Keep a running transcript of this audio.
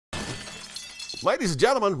Ladies and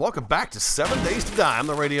gentlemen, welcome back to 7 Days to Die. I'm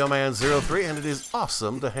the Radio Man 03, and it is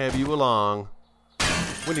awesome to have you along.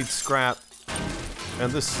 We need scrap,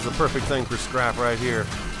 and this is the perfect thing for scrap right here.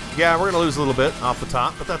 Yeah, we're gonna lose a little bit off the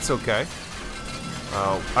top, but that's okay.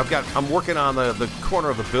 I'm working on the corner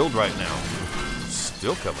of the build right now.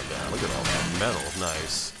 Still coming down. Look at all that metal.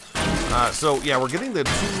 Nice. So yeah, we're getting the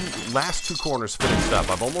last two corners finished up.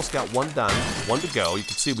 I've almost got one done, one to go. You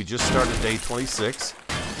can see we just started day 26.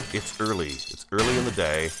 It's early. It's early in the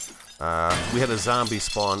day. We had a zombie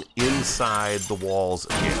spawn inside the walls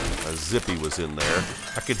again. Zippy was in there.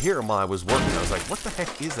 I could hear him while I was working. I was like, what the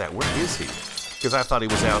heck is that? Where is he? Because I thought he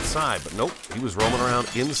was outside, but nope. He was roaming around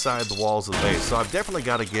inside the walls of the base. So I've definitely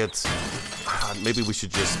got to get... maybe we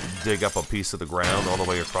should just dig up a piece of the ground all the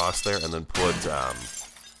way across there and then put...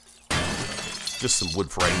 just some wood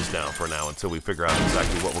frames down for now until we figure out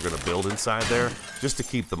exactly what we're going to build inside there, just to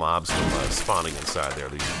keep the mobs from spawning inside there.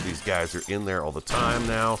 These guys are in there all the time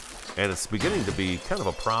now, and it's beginning to be kind of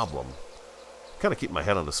a problem. Kind of keep my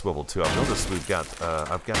head on the swivel too. I've noticed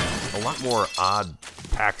I've got a lot more odd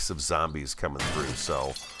packs of zombies coming through.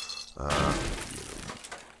 So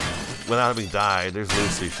without having died, there's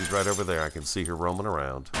Lucy. She's right over there. I can see her roaming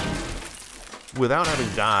around. Without having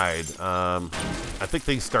died, I think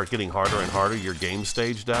things start getting harder and harder. Your game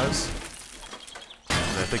stage does,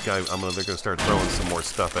 and I think they're going to start throwing some more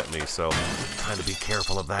stuff at me. So, trying to be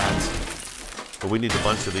careful of that. But we need a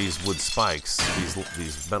bunch of these wood spikes,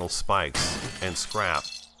 these metal spikes, and scrap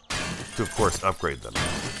to, of course, upgrade them.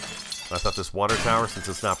 I thought this water tower, since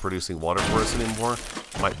it's not producing water for us anymore,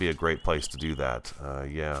 might be a great place to do that.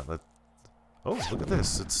 Yeah. Oh, look at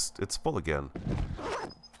this! It's full again.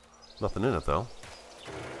 Nothing in it, though.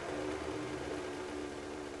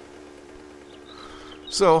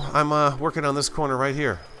 So, I'm working on this corner right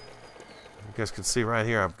here. You guys can see right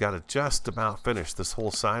here, I've got it just about finished, this whole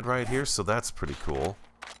side right here, so that's pretty cool.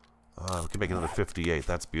 We can make another 58.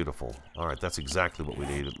 That's beautiful. Alright, that's exactly what we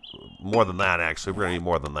need. More than that, actually. We're going to need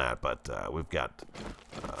more than that, but we've got...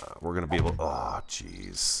 we're going to be able... Oh,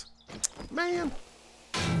 jeez. Man!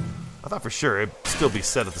 I thought for sure it'd still be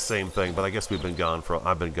set at the same thing, but I guess I've been gone for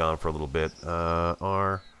a little bit.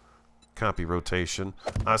 R, copy rotation.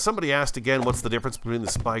 Somebody asked again, what's the difference between the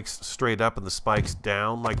spikes straight up and the spikes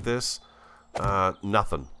down like this?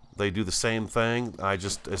 Nothing. They do the same thing. I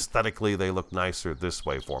just, aesthetically, they look nicer this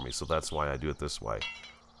way for me, so that's why I do it this way.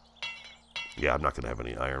 Yeah, I'm not going to have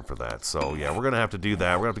any iron for that. So, yeah, we're going to have to do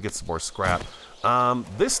that. We're going to have to get some more scrap.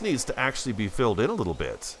 This needs to actually be filled in a little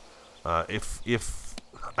bit. If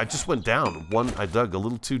I just went down I dug a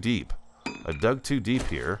little too deep. I dug too deep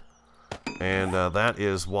here, and that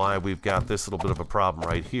is why we've got this little bit of a problem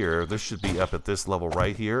right here. This should be up at this level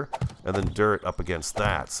right here, and then dirt up against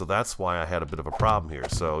that. So that's why I had a bit of a problem here.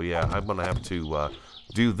 So yeah, I'm going to have to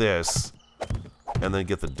do this, and then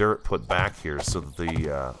get the dirt put back here so that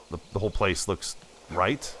the whole place looks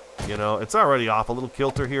right. You know, it's already off a little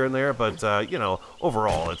kilter here and there, but you know,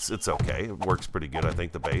 overall it's okay. It works pretty good, I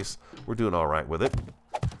think, the base. We're doing all right with it.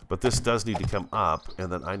 But this does need to come up,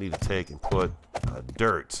 and then I need to take and put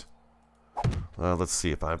dirt. Let's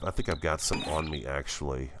see if I think I've got some on me,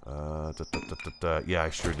 actually. Yeah, I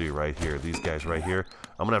sure do right here. These guys right here.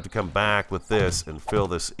 I'm going to have to come back with this and fill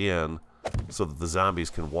this in so that the zombies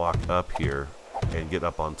can walk up here and get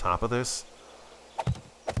up on top of this.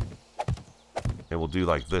 And we'll do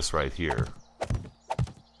like this right here.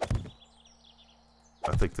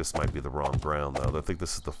 I think this might be the wrong ground, though. I think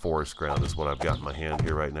this is the forest ground is what I've got in my hand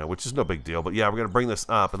here right now, which is no big deal. But yeah, we're going to bring this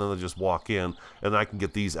up, and then they'll just walk in, and I can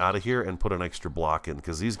get these out of here and put an extra block in,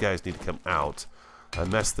 because these guys need to come out. I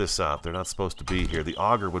messed this up. They're not supposed to be here. The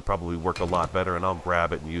auger would probably work a lot better, and I'll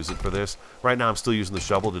grab it and use it for this. Right now, I'm still using the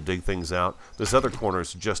shovel to dig things out. This other corner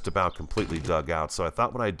is just about completely dug out, so I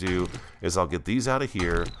thought what I'd do is I'll get these out of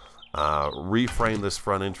here, reframe this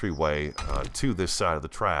front entryway to this side of the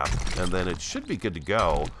trap, and then it should be good to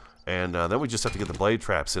go. And then we just have to get the blade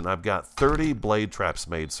traps in. I've got 30 blade traps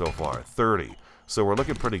made so far. 30. So we're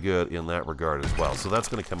looking pretty good in that regard as well. So that's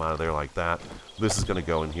going to come out of there like that. This is going to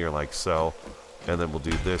go in here like so. And then we'll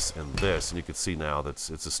do this and this. And you can see now that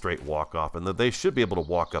it's a straight walk off. And that they should be able to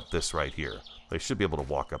walk up this right here. They should be able to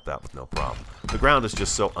walk up that with no problem. The ground is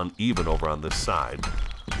just so uneven over on this side.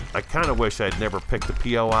 I kind of wish I'd never picked a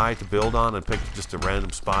POI to build on and picked just a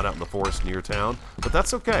random spot out in the forest near town. But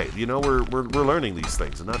that's okay. You know, we're learning these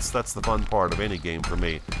things, and that's the fun part of any game for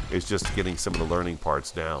me, is just getting some of the learning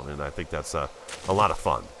parts down, and I think that's a lot of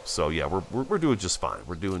fun. So yeah, we're doing just fine.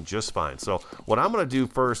 We're doing just fine. So what I'm going to do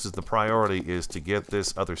first is the priority is to get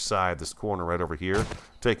this other side, this corner right over here,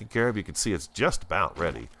 taken care of. You can see it's just about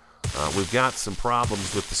ready. We've got some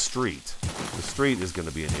problems with the street. The street is going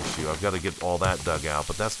to be an issue. I've got to get all that dug out,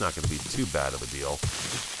 but that's not going to be too bad of a deal.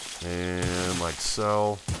 And like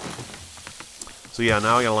so. So yeah,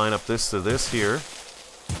 now I got to line up this to this here.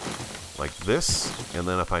 Like this. And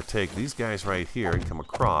then if I take these guys right here and come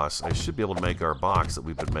across, I should be able to make our box that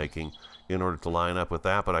we've been making in order to line up with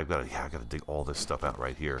that. But I've got to, yeah, I got to dig all this stuff out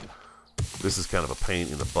right here. This is kind of a pain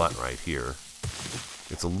in the butt right here.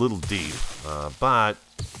 It's a little deep, but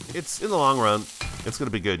it's in the long run, it's going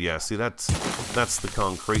to be good. Yeah, see, that's the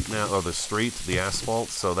concrete now, or the street, the asphalt,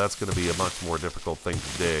 so that's going to be a much more difficult thing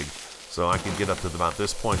to dig. So I can get up to about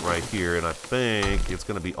this point right here, and I think it's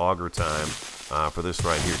going to be auger time for this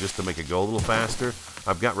right here, just to make it go a little faster.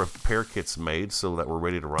 I've got repair kits made so that we're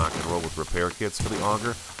ready to rock and roll with repair kits for the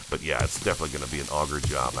auger. But yeah, it's definitely going to be an auger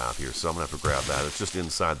job out here, so I'm going to have to grab that. It's just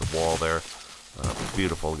inside the wall there.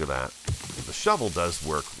 Beautiful, look at that. The shovel does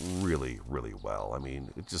work really, really well. I mean,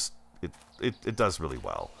 it does really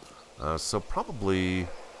well. So probably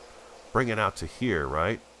bring it out to here,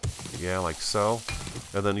 right? Yeah, like so.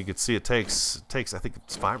 And then you can see it takes I think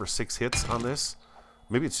it's 5 or 6 hits on this.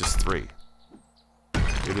 Maybe it's just 3.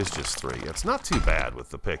 It is just 3. It's not too bad with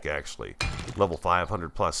the pick, actually. Level 500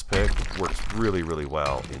 plus pick works really, really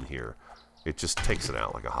well in here. It just takes it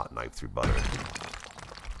out like a hot knife through butter.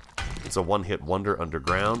 It's a one-hit wonder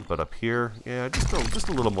underground, but up here, yeah, just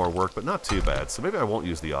a little more work, but not too bad. So maybe I won't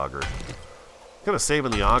use the auger. Kind of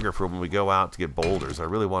saving the auger for when we go out to get boulders. I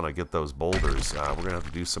really want to get those boulders. We're going to have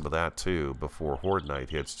to do some of that, too, before Horde Night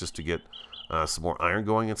hits, just to get some more iron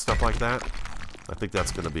going and stuff like that. I think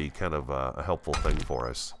that's going to be kind of a helpful thing for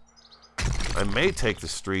us. I may take the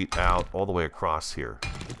street out all the way across here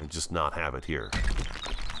and just not have it here.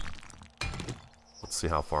 Let's see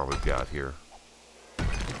how far we've got here.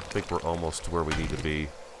 I think we're almost to where we need to be.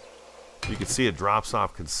 You can see it drops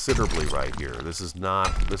off considerably right here. This is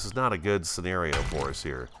not a good scenario for us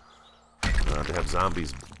here. To have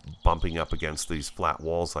zombies bumping up against these flat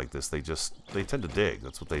walls like this, they tend to dig.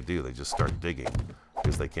 That's what they do. They just start digging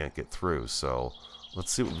because they can't get through. So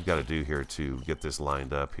let's see what we've got to do here to get this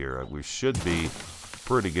lined up here. We should be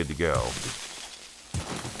pretty good to go.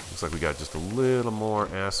 Looks like we got just a little more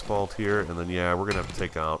asphalt here, and then yeah, we're gonna have to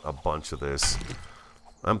take out a bunch of this.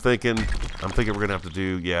 I'm thinking we're gonna have to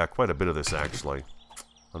do, yeah, quite a bit of this actually,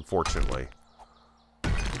 unfortunately.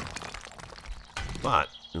 But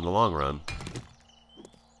in the long run,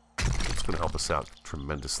 it's gonna help us out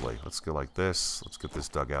tremendously. Let's go like this. Let's get this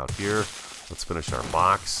dug out here. Let's finish our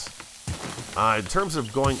box. In terms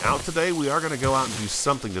of going out today, we are gonna go out and do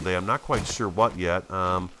something today. I'm not quite sure what yet.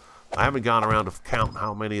 I haven't gone around to count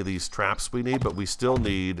how many of these traps we need, but we still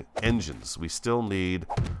need engines. We still need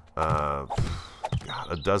a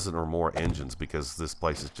dozen or more engines because this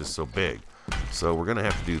place is just so big. So we're going to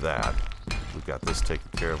have to do that. We've got this taken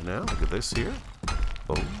care of now. Look at this here.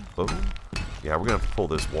 Boom, boom. Yeah, we're going to have to pull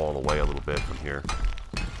this wall away a little bit from here.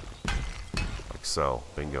 Like so.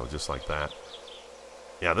 Bingo, just like that.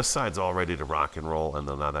 Yeah, this side's all ready to rock and roll, and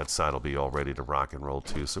then now that side will be all ready to rock and roll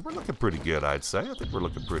too. So we're looking pretty good, I'd say. I think we're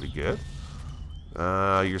looking pretty good.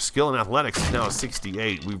 Your skill in athletics is now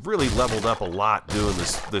 68. We've really leveled up a lot doing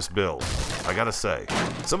this build, I gotta say.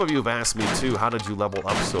 Some of you have asked me too, how did you level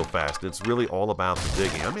up so fast? It's really all about the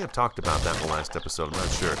digging. I may have talked about that in the last episode, I'm not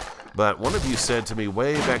sure. But one of you said to me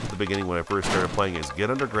way back at the beginning when I first started playing is get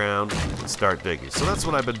underground and start digging. So that's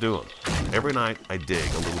what I've been doing. Every night I dig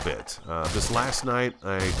a little bit. This last night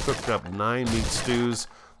I cooked up 9 meat stews,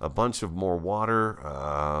 a bunch of more water.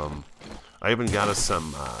 I even got us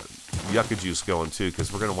some yucca juice going too,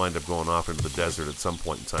 because we're going to wind up going off into the desert at some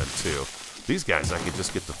point in time too. These guys I could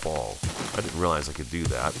just get to fall. I didn't realize I could do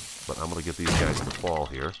that, but I'm going to get these guys to fall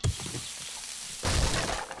here.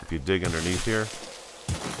 If you dig underneath here,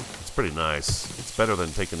 it's pretty nice. It's better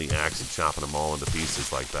than taking the axe and chopping them all into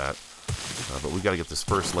pieces like that. But we've got to get this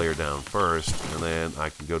first layer down first, and then I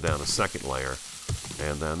can go down a second layer.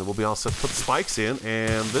 And then we'll be all set to put spikes in,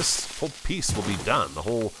 and this whole piece will be done. The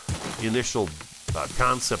whole initial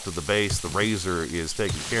concept of the base, the razor, is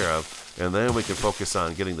taken care of, and then we can focus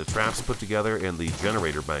on getting the traps put together and the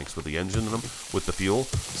generator banks with the engine in them, with the fuel.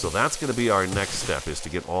 So that's going to be our next step, is to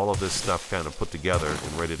get all of this stuff kind of put together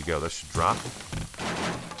and ready to go. That should drop.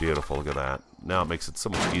 Beautiful, look at that. Now it makes it so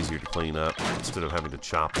much easier to clean up instead of having to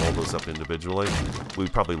chop all those up individually.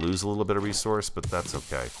 We'd probably lose a little bit of resource, but that's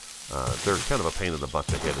okay. They're kind of a pain in the butt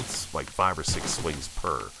to hit. It's like 5 or 6 swings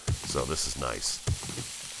per, so this is nice.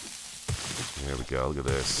 There we go, look at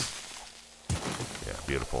this. Yeah,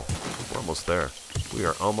 beautiful. We're almost there. We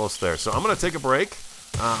are almost there. So I'm going to take a break.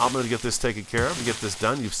 I'm going to get this taken care of and get this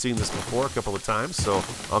done. You've seen this before a couple of times, so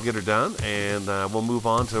I'll get her done, and we'll move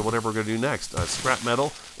on to whatever we're going to do next. Scrap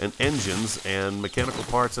metal and engines and mechanical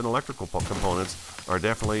parts and electrical components are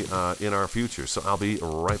definitely in our future, so I'll be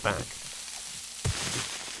right back.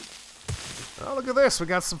 Oh, look at this. We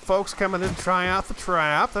got some folks coming in to try out the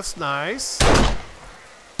trap. That's nice.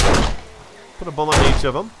 Put a bullet in each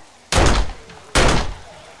of them.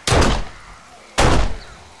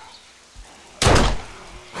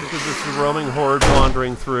 Look at this roaming horde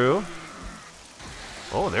wandering through.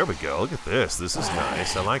 Oh, there we go. Look at this. This is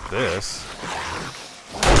nice. I like this.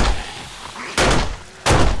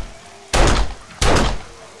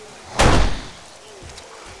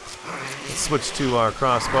 Let's switch to our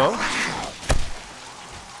crossbow.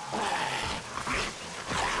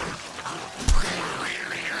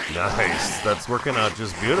 Nice. That's working out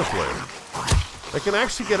just beautifully. They can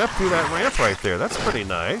actually get up through that ramp right there. That's pretty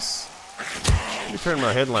nice. Let me turn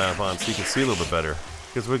my headlamp on so you can see a little bit better.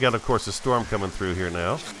 Because we got, of course, a storm coming through here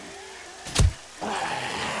now.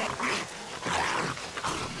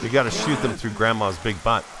 You got to shoot them through Grandma's big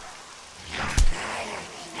butt.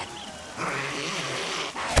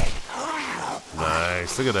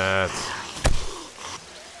 Nice. Look at that.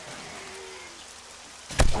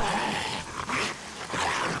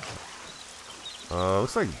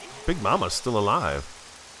 Looks like Big Mama's still alive.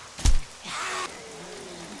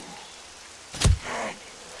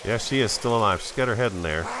 Yeah, she is still alive. She's got her head in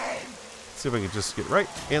there. Let's see if we can just get right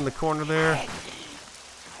in the corner there.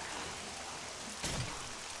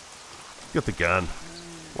 Get the gun.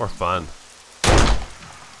 More fun.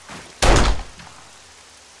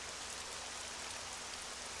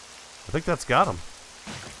 I think that's got him.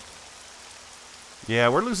 Yeah,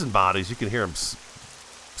 we're losing bodies. You can hear them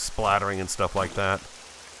splattering and stuff like that.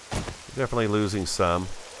 Definitely losing some.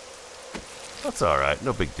 That's alright.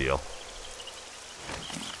 No big deal.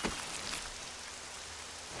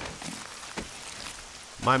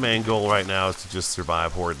 My main goal right now is to just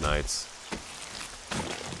survive Horde nights.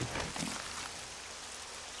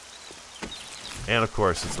 And of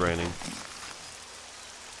course it's raining.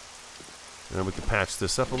 And we can patch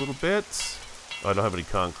this up a little bit. Oh, I don't have any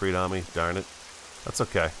concrete on me. Darn it. That's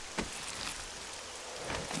okay.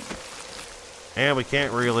 And we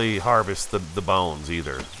can't really harvest the bones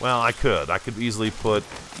either. Well, I could. I could easily put,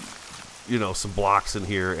 you know, some blocks in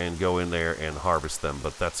here and go in there and harvest them,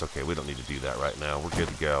 but that's okay. We don't need to do that right now. We're good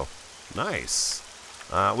to go. Nice.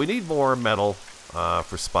 We need more metal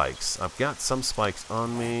for spikes. I've got some spikes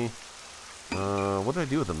on me. What did I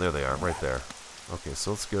do with them? There they are, right there. Okay,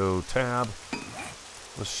 so let's go tab.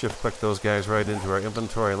 Let's shift-click those guys right into our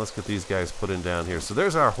inventory, and let's get these guys put in down here. So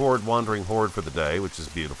there's our wandering horde for the day, which is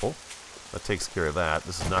beautiful. That takes care of that.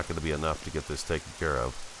 This is not going to be enough to get this taken care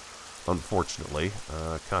of, unfortunately.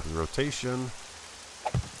 Copy rotation.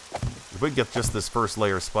 If we get just this first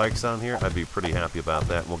layer of spikes on here, I'd be pretty happy about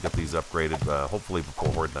that. And we'll get these upgraded, hopefully before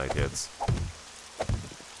Horde Night hits.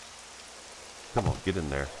 Come on, get in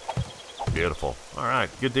there. Beautiful. All right,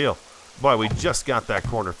 good deal. Boy, we just got that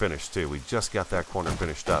corner finished, too. We just got that corner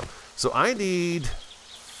finished up. So I need...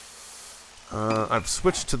 I've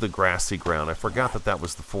switched to the grassy ground. I forgot that that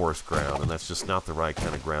was the forest ground, and that's just not the right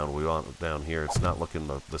kind of ground we want down here. It's not looking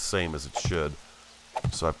the same as it should.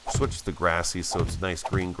 So I've switched to the grassy, so it's nice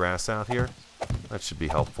green grass out here. That should be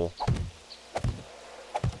helpful.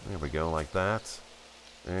 There we go, like that.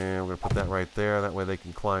 And we're going to put that right there. That way they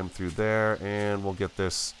can climb through there, and we'll get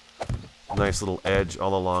this nice little edge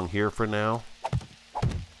all along here for now.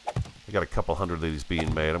 I got a couple hundred of these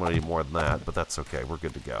being made. I'm going to need more than that, but that's okay. We're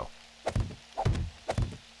good to go.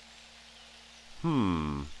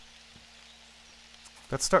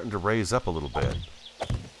 That's starting to raise up a little bit.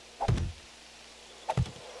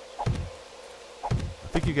 I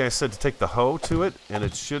think you guys said to take the hoe to it, and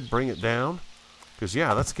it should bring it down. Because,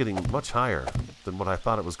 yeah, that's getting much higher than what I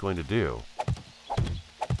thought it was going to do.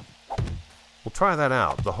 We'll try that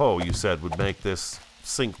out. The hoe, you said, would make this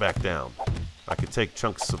sink back down. I could take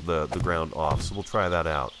chunks of the ground off, so we'll try that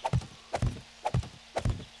out.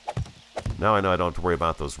 Now I know I don't have to worry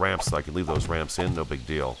about those ramps, so I can leave those ramps in, no big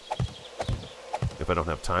deal. If I don't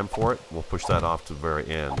have time for it, we'll push that off to the very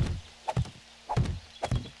end.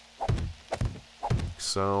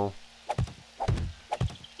 So,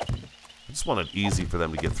 I just want it easy for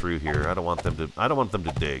them to get through here. I don't want them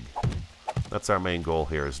to dig. That's our main goal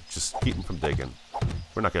here, is just keep them from digging.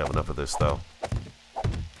 We're not gonna have enough of this though.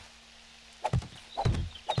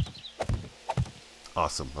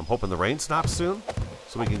 Awesome. I'm hoping the rain stops soon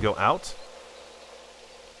so we can go out.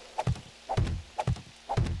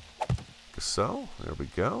 So, there we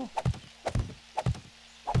go.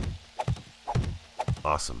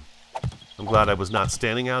 Awesome. I'm glad I was not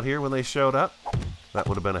standing out here when they showed up. That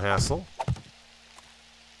would have been a hassle.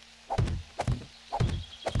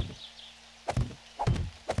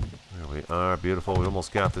 There we are. Beautiful. We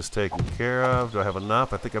almost got this taken care of. Do I have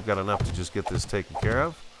enough? I think I've got enough to just get this taken care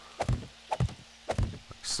of.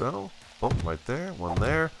 Like so. Boom, right there. One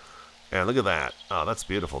there. And look at that. Oh, that's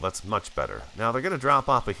beautiful. That's much better. Now, they're going to drop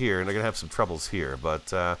off of here, and they're going to have some troubles here.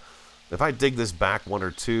 But if I dig this back one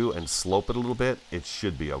or two and slope it a little bit, it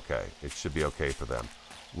should be okay. It should be okay for them.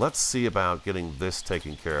 Let's see about getting this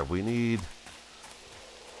taken care of. We need...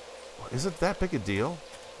 Is it that big a deal?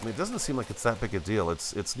 I mean, it doesn't seem like it's that big a deal.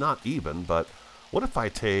 It's not even, but what if I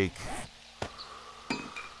take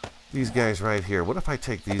these guys right here? What if I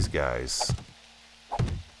take these guys...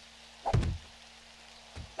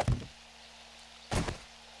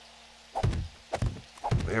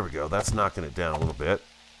 There we go. That's knocking it down a little bit.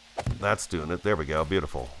 That's doing it. There we go.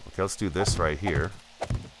 Beautiful. Okay, let's do this right here.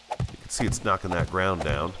 You can see it's knocking that ground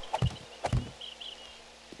down.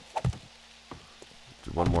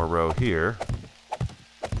 Do one more row here.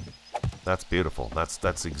 That's beautiful. That's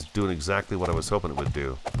doing exactly what I was hoping it would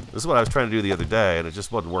do. This is what I was trying to do the other day, and it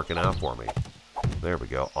just wasn't working out for me. There we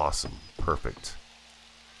go. Awesome. Perfect.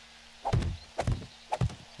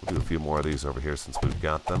 We'll do a few more of these over here since we've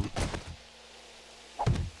got them.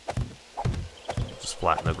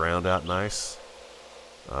 Flatten the ground out nice.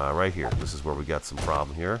 Right here. This is where we got some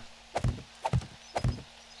problem here.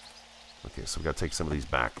 Okay, so we got to take some of these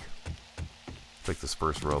back. Take this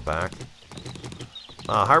first row back.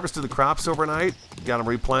 Harvested the crops overnight. Got them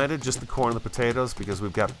replanted, just the corn and the potatoes, because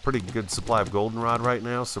we've got pretty good supply of goldenrod right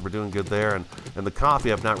now, so we're doing good there. And the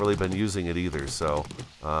coffee, I've not really been using it either, so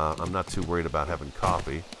I'm not too worried about having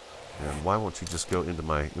coffee. And why won't you just go into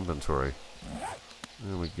my inventory?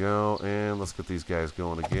 There we go, and let's get these guys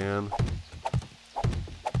going again.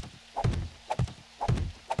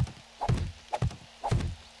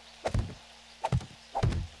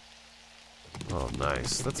 Oh,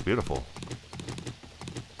 nice. That's beautiful.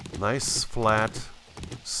 Nice, flat,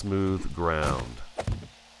 smooth ground.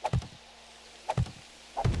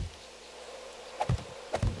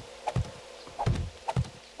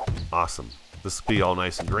 Awesome. This will be all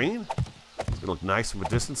nice and green. It's going to look nice from a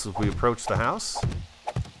distance as we approach the house.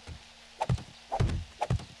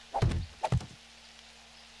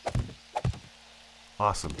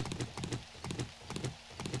 Awesome.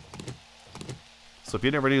 So if you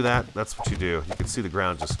never knew that, that's what you do. You can see the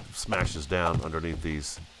ground just smashes down underneath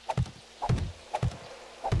these.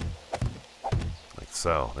 Like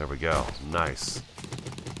so. There we go. Nice.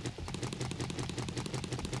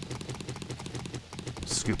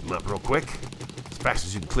 Scoop them up real quick. As fast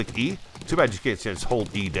as you can click E. Too bad you can't just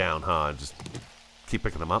hold E down, huh? And just keep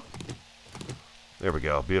picking them up. There we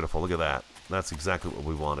go. Beautiful. Look at that. That's exactly what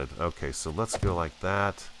we wanted. Okay, so let's go like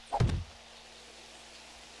that.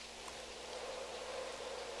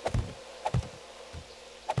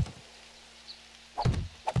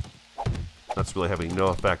 That's really having no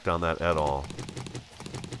effect on that at all.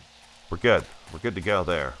 We're good. We're good to go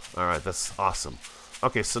there. All right, that's awesome.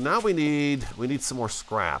 Okay, so now we need some more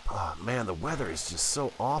scrap. Oh, man, the weather is just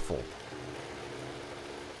so awful.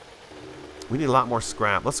 We need a lot more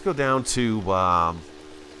scrap. Let's go down to...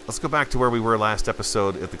 let's go back to where we were last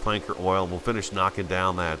episode at the Clanker Oil. We'll finish knocking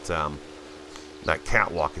down that that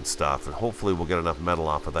catwalk and stuff, and hopefully we'll get enough metal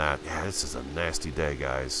off of that. Yeah, this is a nasty day,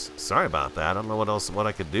 guys. Sorry about that. I don't know what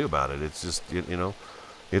I could do about it. It's just you know,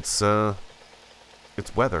 it's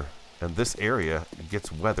weather, and this area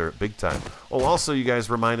gets weather big time. Oh, also, you guys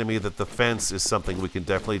reminded me that the fence is something we can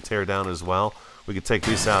definitely tear down as well. We could take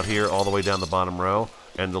this out here all the way down the bottom row,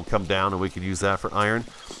 and it'll come down, and we could use that for iron.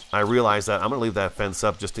 I realize that I'm going to leave that fence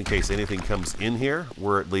up just in case anything comes in here.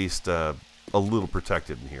 We're at least a little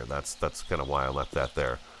protected in here. That's kind of why I left that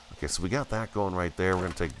there. Okay, so we got that going right there. We're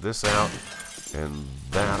going to take this out and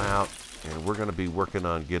that out, and we're going to be working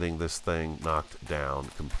on getting this thing knocked down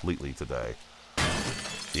completely today.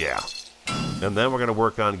 Yeah. And then we're going to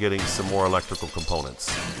work on getting some more electrical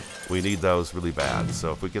components. We need those really bad.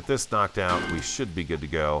 So if we get this knocked out, we should be good to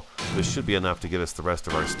go. This should be enough to get us the rest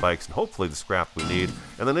of our spikes and hopefully the scrap we need.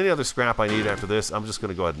 And then any other scrap I need after this, I'm just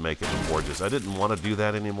going to go ahead and make it in forges. I didn't want to do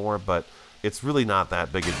that anymore, but it's really not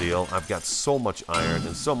that big a deal. I've got so much iron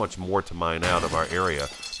and so much more to mine out of our area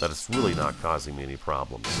that it's really not causing me any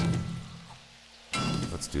problems.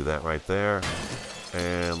 Let's do that right there.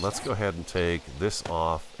 And let's go ahead and take this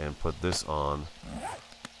off and put this on.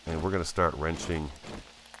 And we're going to start wrenching.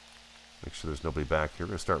 Make sure there's nobody back here.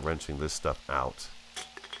 We're going to start wrenching this stuff out.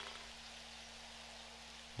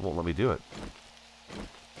 It won't let me do it.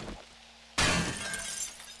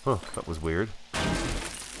 Huh, that was weird.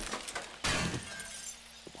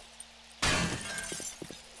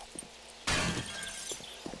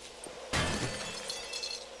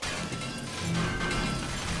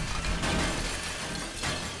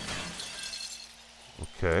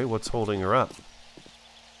 Okay, what's holding her up?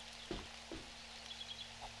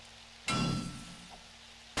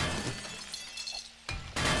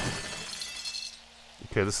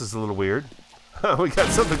 Okay, this is a little weird. We got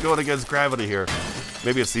something going against gravity here.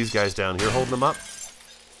 Maybe it's these guys down here holding them up.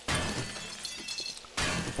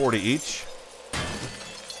 40 each.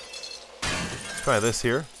 Let's try this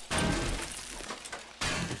here.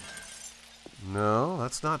 No,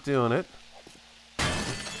 that's not doing it.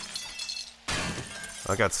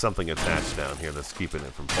 I got something attached down here that's keeping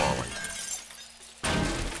it from falling.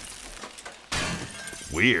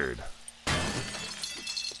 Weird.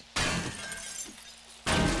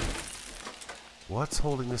 What's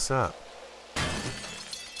holding this up?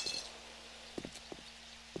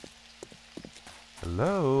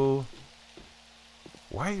 Hello?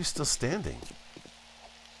 Why are you still standing?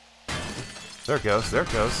 There it goes, there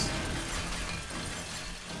it goes.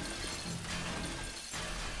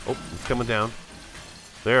 Oh, it's coming down.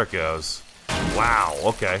 There it goes. Wow,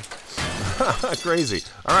 okay. Crazy.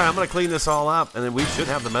 Alright, I'm going to clean this all up, and then we should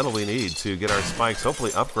have the metal we need to get our spikes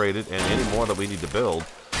hopefully upgraded, and any more that we need to build.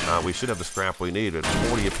 We should have the scrap we need. At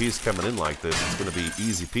 40 a piece coming in like this, it's going to be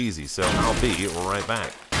easy peasy, so I'll be right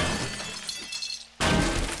back.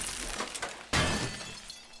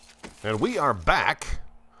 And we are back.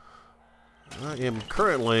 I am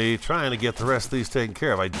currently trying to get the rest of these taken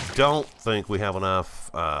care of. I don't think we have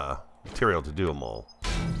enough material to do them all.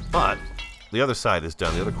 But the other side is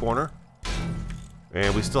done, the other corner.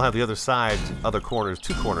 And we still have the other side, other corners,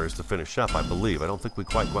 2 corners to finish up, I believe. I don't think we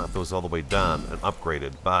quite got those all the way done and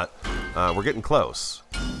upgraded, but we're getting close.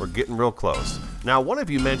 We're getting real close. Now, one of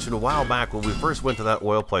you mentioned a while back when we first went to that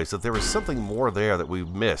oil place that there was something more there that we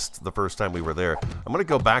missed the first time we were there. I'm going to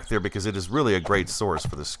go back there because it is really a great source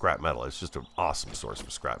for this scrap metal. It's just an awesome source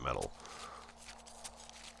for scrap metal.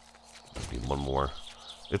 Maybe one more.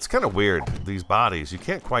 It's kind of weird, these bodies. You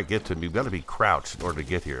can't quite get to them. You've got to be crouched in order to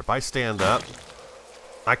get here. If I stand up,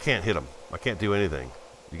 I can't hit them. I can't do anything.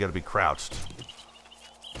 You got to be crouched.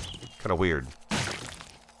 Kind of weird,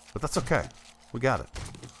 but that's okay. We got it.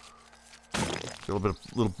 A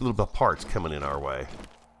little bit of parts coming in our way,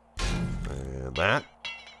 and that.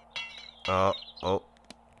 Oh,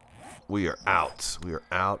 we are out. We are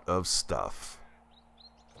out of stuff.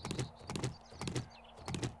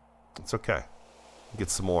 It's okay. Get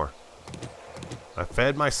some more. I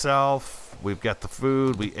fed myself. We've got the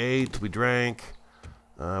food. We ate. We drank.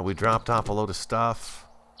 We dropped off a load of stuff.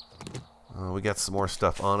 We got some more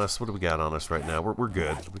stuff on us. What do we got on us right now? We're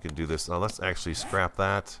good. We can do this. Now let's actually scrap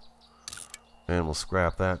that. And we'll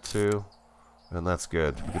scrap that too. And that's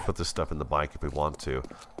good. We can put this stuff in the bike if we want to.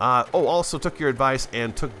 Also took your advice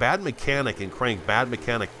and took Bad Mechanic and cranked Bad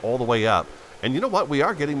Mechanic all the way up. And you know what? We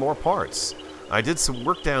are getting more parts. I did some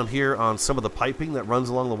work down here on some of the piping that runs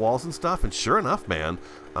along the walls and stuff. And sure enough, man,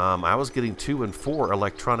 I was getting 2 and 4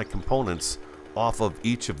 electronic components off of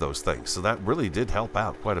each of those things, so that really did help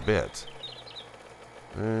out quite a bit.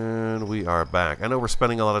 And we are back. I know we're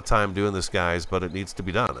spending a lot of time doing this, guys, but it needs to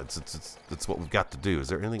be done. It's what we've got to do. Is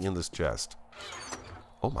there anything in this chest?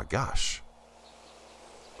 Oh my gosh.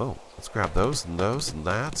 Oh, let's grab those and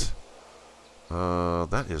that.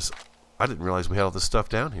 That is... I didn't realize we had all this stuff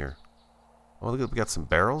down here. Oh, look, we got some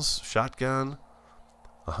barrels, shotgun,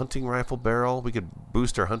 a hunting rifle barrel. We could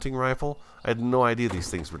boost our hunting rifle. I had no idea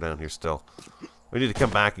these things were down here still. We need to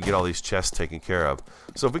come back and get all these chests taken care of.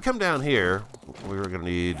 So if we come down here, we're going to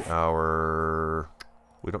need our...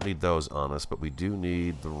 We don't need those on us, but we do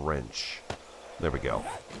need the wrench. There we go.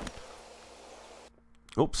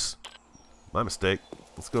 Oops. My mistake.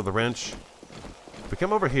 Let's go to the wrench. If we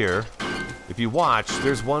come over here, if you watch,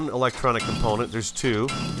 there's 1 electronic component. There's 2.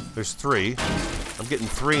 There's 3. I'm getting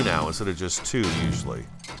 3 now instead of just 2 usually.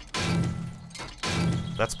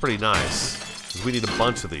 That's pretty nice, because we need a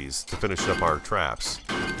bunch of these to finish up our traps.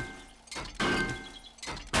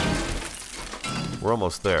 We're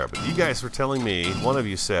almost there, but you guys were telling me, one of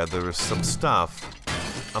you said there was some stuff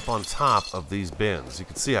up on top of these bins. You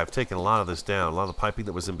can see I've taken a lot of this down. A lot of the piping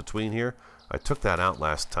that was in between here, I took that out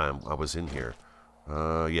last time I was in here.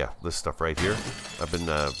 Yeah, this stuff right here. I've been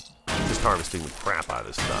just harvesting the crap out of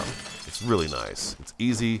this stuff. It's really nice. It's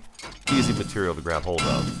easy material to grab hold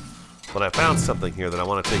of. But I found something here that I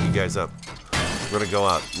want to take you guys up. We're going to go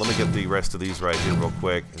out. Let me get the rest of these right here real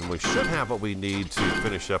quick. And we should have what we need to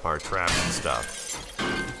finish up our traps and stuff.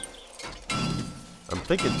 I'm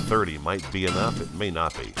thinking 30 might be enough. It may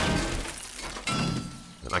not be.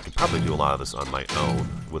 And I could probably do a lot of this on my own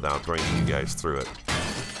without bringing you guys through it.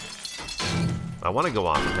 I want to go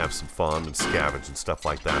off and have some fun and scavenge and stuff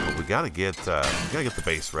like that, but we got to get the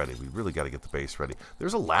base ready. We really got to get the base ready.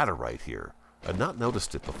 There's a ladder right here. I'd not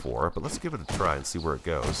noticed it before, but let's give it a try and see where it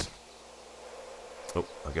goes. Oh,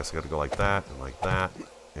 I guess I got to go like that and like that.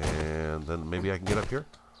 And then maybe I can get up here.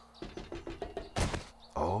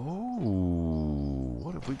 Oh,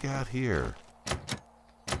 what have we got here?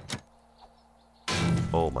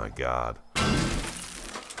 Oh my God.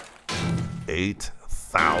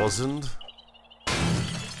 8,000?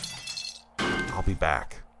 I'll be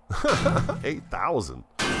back. 8,000.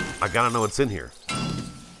 I gotta know what's in here.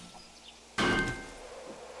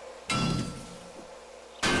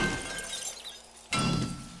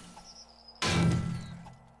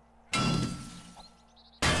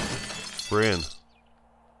 We're in.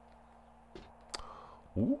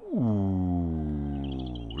 Ooh,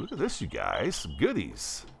 look at this, you guys. Some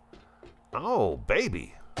goodies. Oh,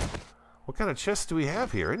 baby. What kind of chest do we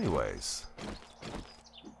have here, anyways?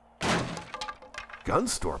 Gun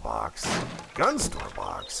store box. Gun store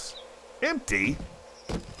box. Empty.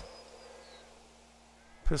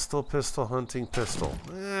 Pistol, pistol, hunting, pistol.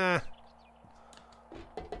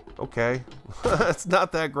 Okay. That's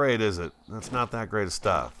not that great, is it? That's not that great of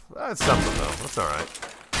stuff. That's something, though. That's alright.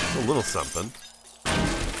 It's a little something.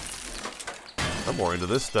 I'm more into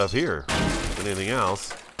this stuff here than anything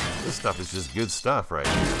else. This stuff is just good stuff right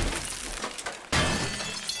here.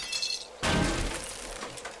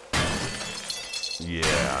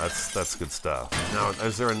 Yeah, that's good stuff. Now,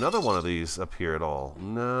 is there another one of these up here at all?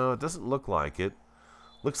 No, it doesn't look like it.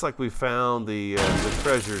 Looks like we found the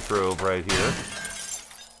treasure trove right here.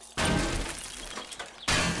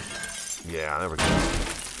 Yeah, there we go.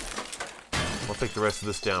 We'll take the rest of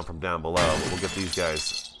this down from down below, but we'll get these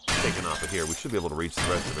guys taken off of here. We should be able to reach the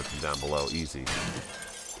rest of it from down below easy.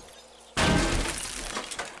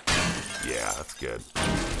 Yeah, that's good.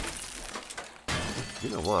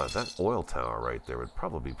 You know what? That oil tower right there would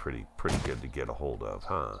probably be pretty good to get a hold of,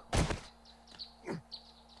 huh?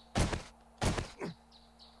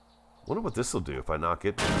 Wonder what this will do if I knock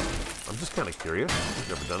it down. I'm just kind of curious.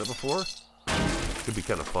 Never done it before. Could be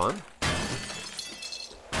kind of fun.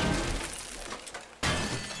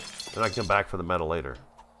 And I can come back for the metal later.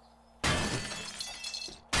 We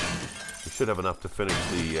should have enough to finish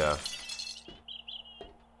the...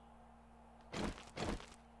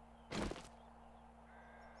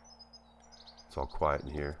 It's all quiet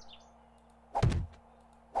in here.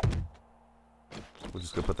 We're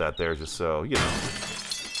just going to put that there just so, you know,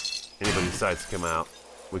 anybody decides to come out,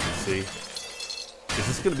 we can see. Is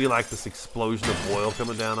this going to be like this explosion of oil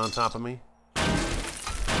coming down on top of me? Oh,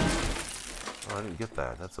 I didn't get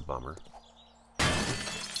that. That's a bummer.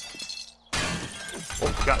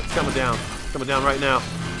 Oh, God, it's coming down. It's coming down right now.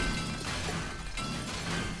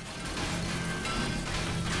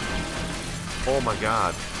 Oh, my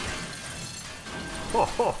God.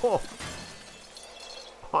 Oh,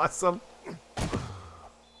 awesome.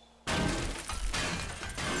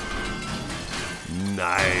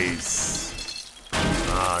 Nice.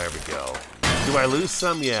 Ah, there we go. Do I lose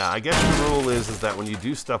some? Yeah, I guess the rule is that when you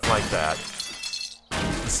do stuff like that,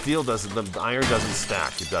 the steel doesn't, the iron doesn't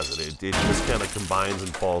stack. It doesn't. It just kind of combines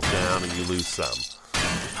and falls down and you lose some.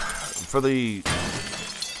 For the...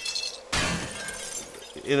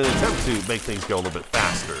 In an attempt to make things go a little bit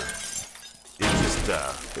faster,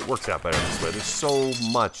 it works out better this way. There's so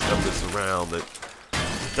much of this around that...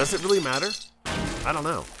 Does it really matter? I don't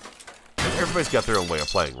know. Everybody's got their own way of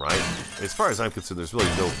playing, right? As far as I'm concerned, there's really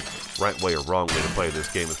no right way or wrong way to play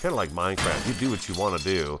this game. It's kind of like Minecraft. You do what you want to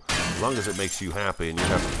do. As long as it makes you happy and you're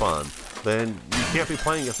having fun, then you can't be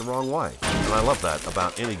playing it the wrong way. And I love that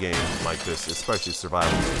about any game like this, especially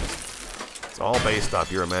survival games. It's all based off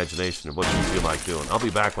your imagination and what you feel like doing. I'll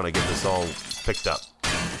be back when I get this all picked up.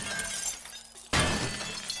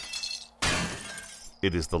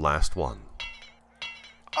 It is the last one.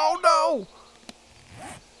 Oh no!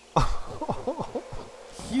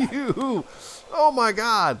 You! Oh my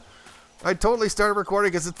God! I totally started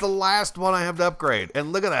recording because it's the last one I have to upgrade.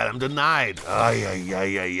 And look at that, I'm denied. Ay, ay,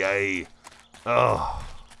 ay, ay, ay. Oh,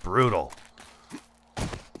 brutal.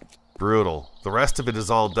 Brutal. The rest of it is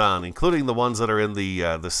all done, including the ones that are in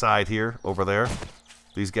the side here, over there.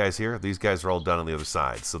 These guys here, these guys are all done on the other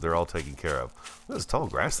side, so they're all taken care of. There's tall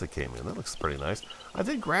grass that came in. That looks pretty nice. I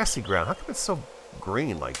think grassy ground. How come it's so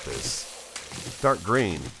green like this? Dark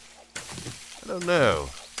green. I don't know.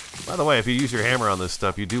 By the way, if you use your hammer on this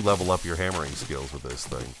stuff, you do level up your hammering skills with this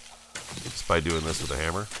thing. Just by doing this with a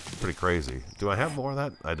hammer. Pretty crazy. Do I have more of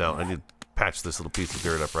that? I don't. I need to patch this little piece of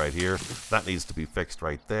dirt up right here. That needs to be fixed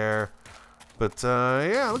right there. But,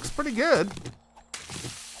 yeah, it looks pretty good.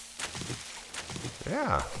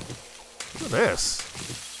 Yeah. Look at this.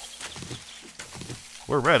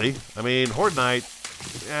 We're ready. I mean, Horde Night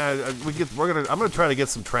I'm gonna try to get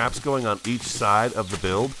some traps going on each side of the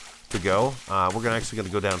build to go. We're actually gonna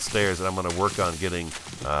go downstairs, and I'm gonna work on getting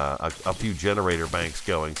a few generator banks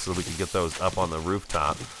going so we can get those up on the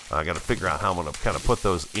rooftop. I got to figure out how I'm gonna kind of put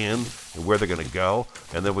those in and where they're gonna go,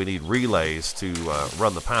 and then we need relays to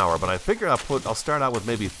run the power. But I figure I'll start out with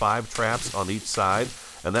maybe 5 traps on each side,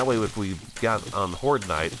 and that way if we got on Horde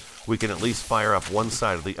Night, we can at least fire up one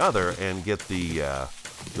side or the other and get the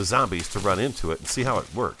zombies to run into it and see how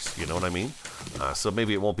it works. You know what I mean? So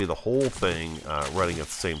maybe it won't be the whole thing running at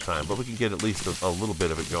the same time, but we can get at least a little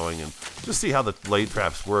bit of it going and just see how the blade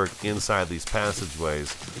traps work inside these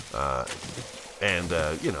passageways, and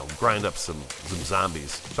you know, grind up some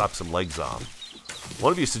zombies, chop some legs off.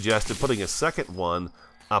 One of you suggested putting a second one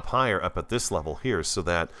up higher, up at this level here, so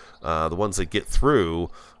that the ones that get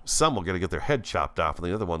through, some will get their head chopped off, and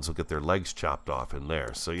the other ones will get their legs chopped off in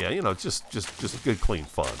there. So yeah, you know, just good, clean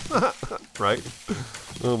fun, right?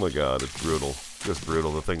 Oh my God, it's brutal, just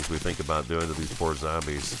brutal. The things we think about doing to these poor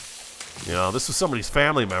zombies. You know, this was somebody's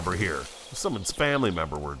family member here. Someone's family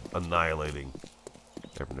member we're annihilating.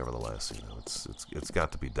 Nevertheless, you know, it's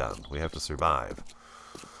got to be done. We have to survive.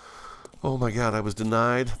 Oh my God, I was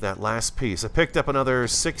denied that last piece. I picked up another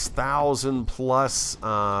 6,000 plus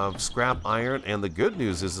scrap iron, and the good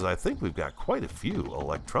news is I think we've got quite a few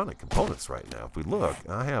electronic components right now. If we look,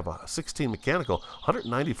 I have 16 mechanical,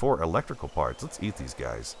 194 electrical parts. Let's eat these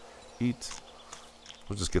guys. Eat.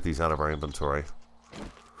 We'll just get these out of our inventory.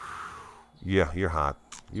 Yeah, you're hot.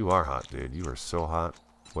 You are hot, dude. You are so hot.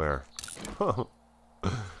 Where?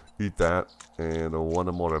 Eat that. And one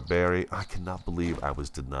more berry. I cannot believe I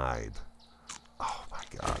was denied. Oh my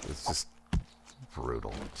God, it's just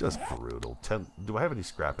brutal. Just brutal. Do I have any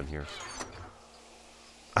scrap in here?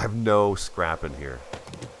 I have no scrap in here.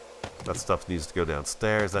 That stuff needs to go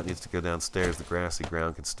downstairs. That needs to go downstairs. The grassy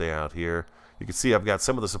ground can stay out here. You can see I've got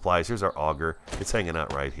some of the supplies. Here's our auger. It's hanging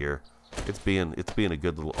out right here. It's being a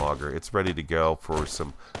good little auger. It's ready to go for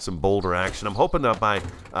some boulder action. I'm hoping that by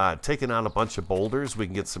taking out a bunch of boulders, we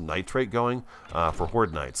can get some nitrate going for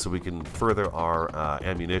Horde Night, so we can further our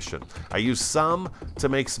ammunition. I used some to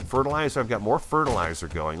make some fertilizer. I've got more fertilizer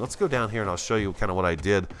going. Let's go down here and I'll show you kind of what I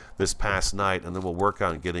did this past night, and then we'll work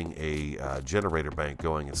on getting a generator bank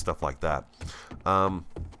going and stuff like that.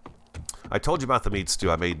 I told you about the meat stew.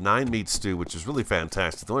 I made 9 meat stew, which is really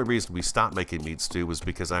fantastic. The only reason we stopped making meat stew was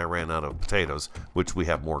because I ran out of potatoes, which we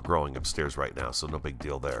have more growing upstairs right now, so no big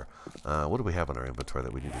deal there. What do we have in our inventory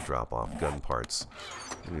that we need to drop off? Gun parts.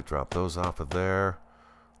 We need to drop those off of there,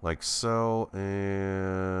 like so.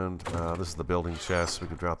 And this is the building chest. We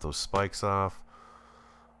can drop those spikes off.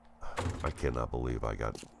 I cannot believe I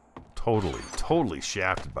got totally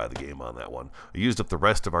shafted by the game on that one. I used up the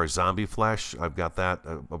rest of our zombie flesh. I've got that.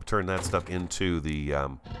 I've turned that stuff into the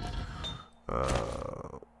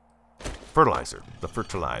fertilizer. The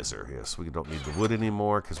fertilizer. Yes, we don't need the wood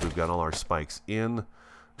anymore because we've got all our spikes in.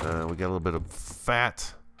 We got a little bit of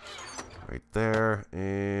fat right there,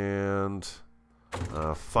 and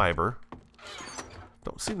fiber.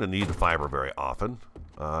 Don't seem to need the fiber very often.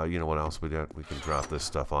 You know what else we got? We can drop this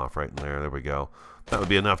stuff off right in there. There we go. That would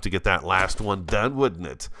be enough to get that last one done, wouldn't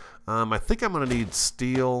it? I think I'm going to need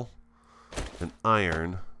steel and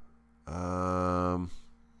iron. And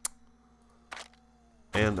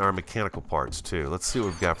our mechanical parts, too. Let's see what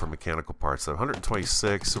we've got for mechanical parts. So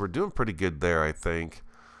 126, so we're doing pretty good there, I think.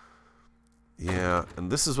 Yeah,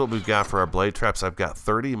 and this is what we've got for our blade traps. I've got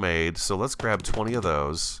 30 made, so let's grab 20 of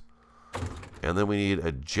those. And then we need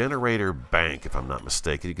a generator bank, if I'm not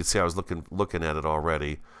mistaken. You can see I was looking at it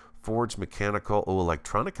already. Forge mechanical. Oh,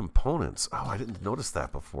 electronic components. Oh, I didn't notice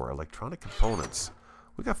that before. Electronic components.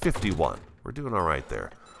 We got 51. We're doing all right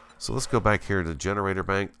there. So let's go back here to the generator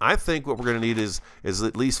bank. I think what we're going to need is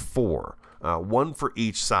at least 4. One for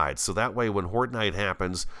each side. So that way when Horde Night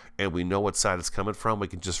happens and we know what side it's coming from, we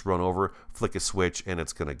can just run over, flick a switch, and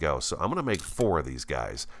it's going to go. So I'm going to make 4 of these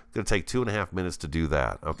guys. It's going to take 2.5 minutes to do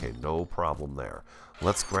that. Okay, no problem there.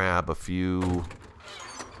 Let's grab a few...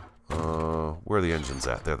 where are the engines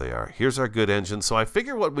at? There they are. Here's our good engine. So I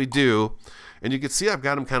figure what we do, and you can see I've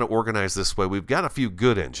got them kind of organized this way. We've got a few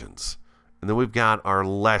good engines, and then we've got our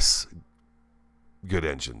less good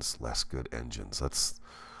engines. Less good engines. That's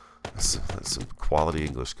some quality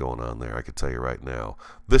English going on there, I can tell you right now.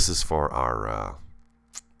 This is for our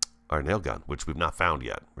nail gun, which we've not found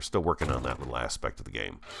yet. We're still working on that little aspect of the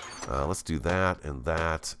game. Let's do that,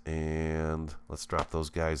 and let's drop those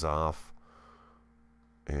guys off.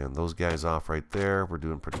 And those guys off right there. We're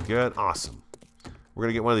doing pretty good. Awesome. We're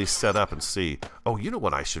going to get one of these set up and see. Oh, you know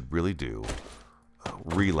what I should really do?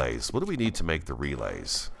 Relays. What do we need to make the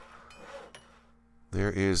relays?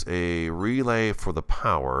 There is a relay for the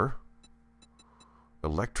power.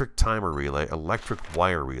 Electric timer relay. Electric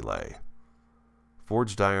wire relay.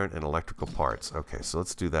 Forged iron and electrical parts. Okay, so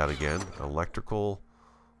let's do that again. Electrical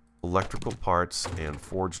parts and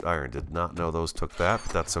forged iron. Did not know those took that,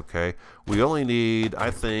 but that's okay. We only need,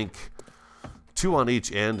 I think, 2 on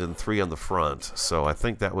each end and 3 on the front. So I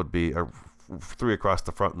think that would be 3 across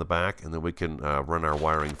the front and the back, and then we can run our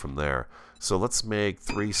wiring from there. So let's make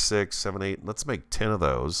 3, 6, 7, 8. Let's make 10 of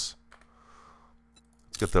those.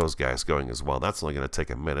 Let's get those guys going as well. That's only going to take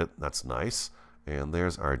a minute. That's nice. And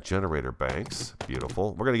there's our generator banks.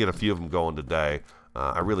 Beautiful. We're going to get a few of them going today.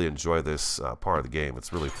 I really enjoy this part of the game.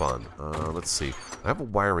 It's really fun. Let's see. I have a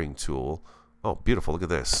wiring tool. Oh, beautiful. Look at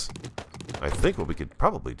this. I think what we could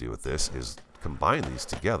probably do with this is combine these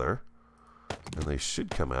together, and they should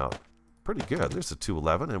come out pretty good. There's a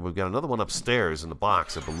 211, and we've got another one upstairs in the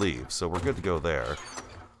box, I believe. So we're good to go there.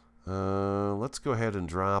 Let's go ahead and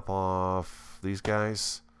drop off these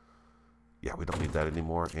guys. Yeah, we don't need that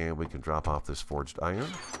anymore, and we can drop off this forged iron.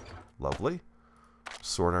 Lovely.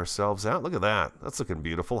 Sort ourselves out. Look at that. That's looking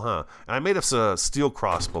beautiful, huh? And I made us steel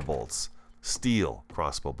crossbow bolts. Steel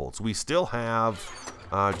crossbow bolts. We still have,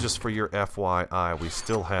 just for your FYI, we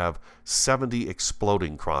still have 70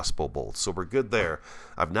 exploding crossbow bolts. So we're good there.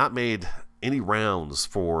 I've not made any rounds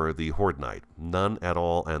for the Horde Knight. None at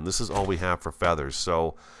all. And this is all we have for feathers.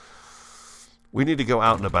 So we need to go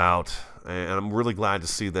out and about. And I'm really glad to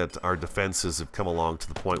see that our defenses have come along to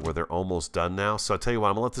the point where they're almost done now. So I'll tell you what,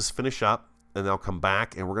 I'm going to let this finish up. And I'll come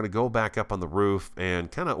back, and we're going to go back up on the roof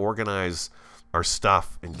and kind of organize our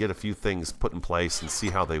stuff and get a few things put in place and see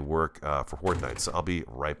how they work for Horde Night. So I'll be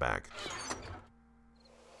right back.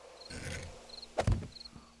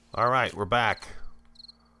 All right, we're back.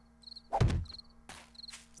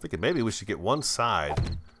 Thinking maybe we should get one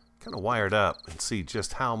side kind of wired up and see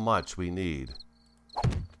just how much we need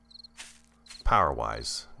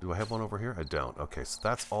power-wise. Do I have one over here? I don't. Okay, so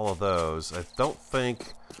that's all of those. I don't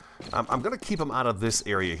think... I'm going to keep them out of this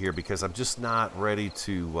area here because I'm just not ready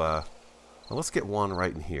to... well, let's get one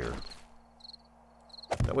right in here.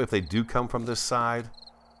 That way if they do come from this side,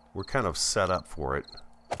 we're kind of set up for it.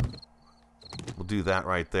 We'll do that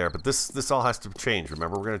right there. But this all has to change.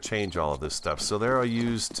 Remember, we're going to change all of this stuff. So there I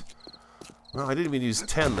used... Well, I didn't even use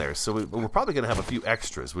 10 there. So we're probably going to have a few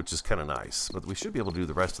extras, which is kind of nice. But we should be able to do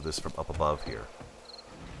the rest of this from up above here.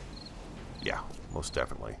 Yeah, most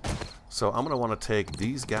definitely. So I'm going to want to take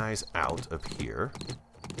these guys out of here.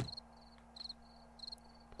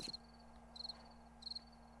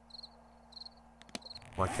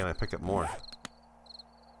 Why can't I pick up more?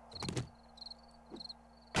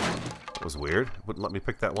 That was weird. It wouldn't let me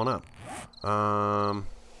pick that one up.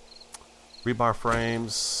 Rebar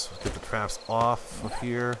frames. Get the traps off of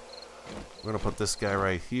here. We're going to put this guy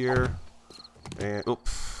right here. And,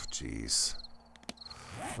 oops, jeez.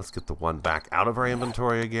 Let's get the one back out of our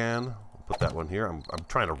inventory again. We'll put that one here. I'm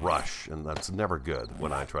trying to rush, and that's never good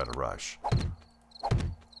when I try to rush.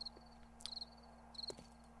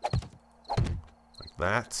 Like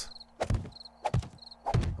that.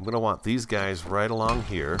 I'm going to want these guys right along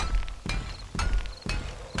here.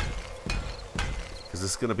 Because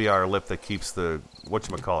this is going to be our lip that keeps the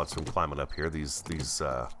whatchamacallits from climbing up here.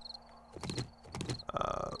 The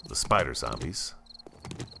spider zombies.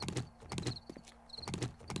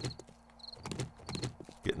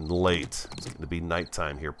 Getting late. It's going to be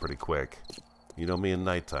nighttime here pretty quick. You know me in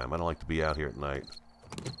nighttime. I don't like to be out here at night.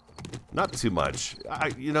 Not too much.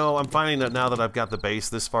 I'm finding that now that I've got the base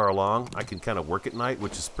this far along, I can kind of work at night,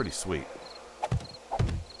 which is pretty sweet.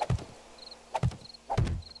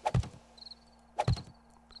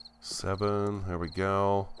 Seven. There we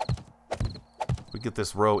go. If we get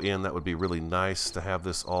this row in, that would be really nice to have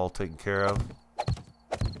this all taken care of.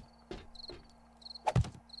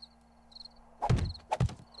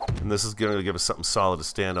 And this is going to give us something solid to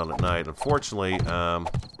stand on at night. Unfortunately, I'm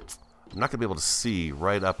not going to be able to see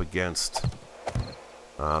right up against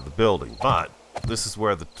the building. But this is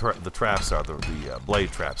where the traps are, the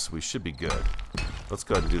blade traps. We should be good. Let's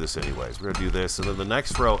go ahead and do this anyways. We're going to do this. And then the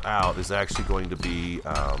next row out is actually going to be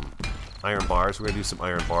iron bars. We're going to do some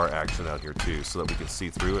iron bar action out here too so that we can see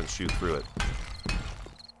through and shoot through it.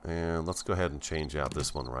 And let's go ahead and change out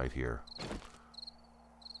this one right here.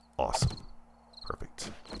 Awesome.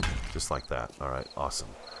 Perfect. Just like that. All right, awesome.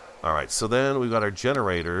 All right, so then we've got our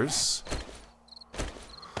generators.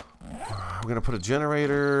 We're going to put a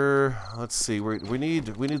generator. Let's see. We need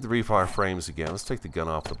the rebar frames again. Let's take the gun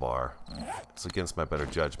off the bar. It's against my better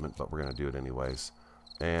judgment, but we're going to do it anyways.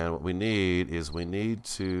 And what we need is we need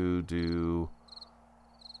to do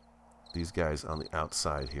these guys on the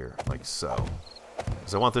outside here, like so.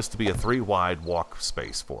 because I want this to be a 3 wide walk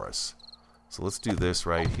space for us. So let's do this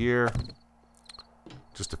right here.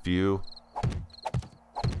 Just a few.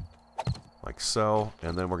 Like so.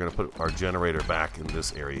 And then we're going to put our generator back in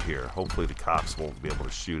this area here. Hopefully the cops won't be able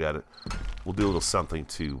to shoot at it. We'll do a little something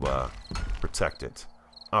to protect it.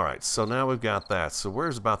 Alright, so now we've got that. So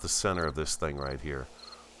where's about the center of this thing right here?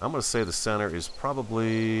 I'm going to say the center is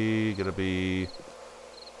probably going to be...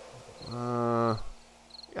 yeah,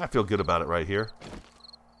 I feel good about it right here.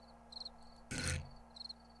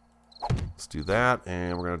 Let's do that,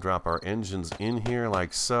 and we're going to drop our engines in here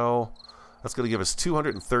like so. That's going to give us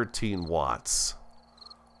 213 watts.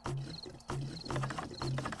 There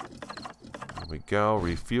we go,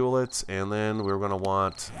 refuel it, and then we're going to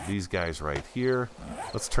want these guys right here.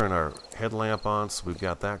 Let's turn our headlamp on so we've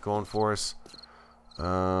got that going for us.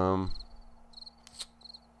 Yeah,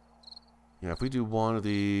 if we do one of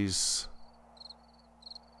these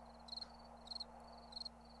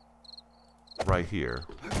right here,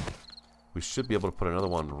 we should be able to put another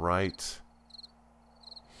one right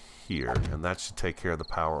here, and that should take care of the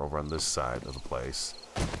power over on this side of the place.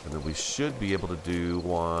 And then we should be able to do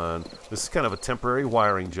one. This is kind of a temporary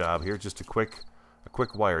wiring job here, just a quick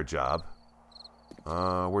wire job.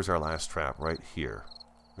 Where's our last trap? Right here.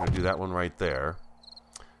 We're gonna do that one right there.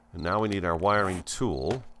 And now we need our wiring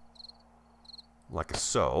tool, like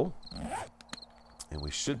so. And we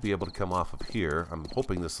should be able to come off of here. I'm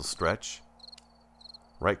hoping this will stretch.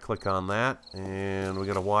 Right click on that, and we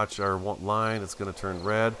gotta watch our line. It's gonna turn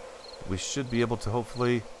red. We should be able to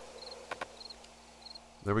hopefully.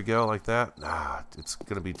 There we go, like that. Ah, it's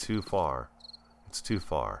gonna be too far. It's too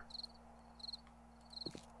far.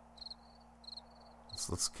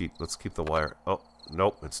 Let's keep the wire. Oh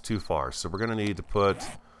nope, it's too far. So we're gonna need to put.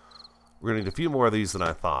 We're gonna need a few more of these than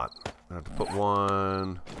I thought. I have to put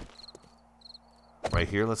one right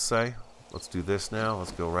here. Let's say. Let's do this now.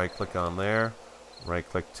 Let's go right click on there. Right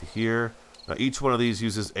click to here. Now each one of these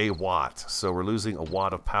uses a watt, so we're losing a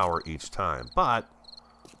watt of power each time. But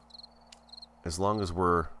as long as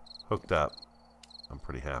we're hooked up, I'm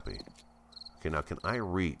pretty happy. Okay, now can I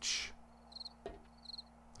reach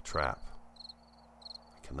the trap?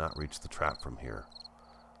 I cannot reach the trap from here.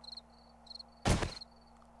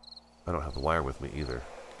 I don't have the wire with me either.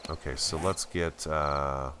 Okay, so let's get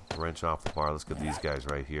the wrench off the bar. Let's get these guys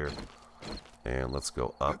right here. And let's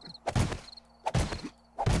go up.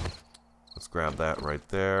 Let's grab that right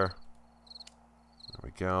there. There we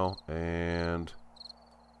go. And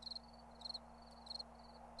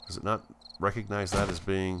does it not recognize that as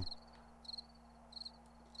being...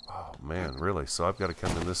 Oh, man, really? So I've got to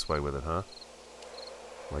come in this way with it, huh?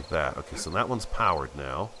 Like that. Okay, so that one's powered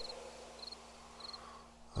now.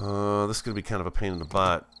 This is going to be kind of a pain in the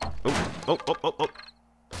butt. Oh.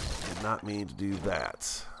 Did not mean to do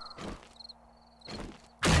that.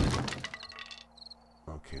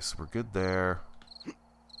 Okay, so we're good there.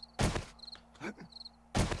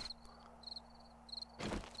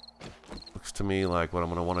 Looks to me like what I'm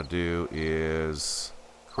going to want to do is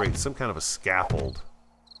create some kind of a scaffold.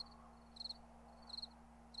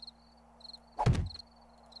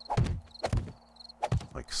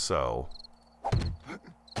 Like so.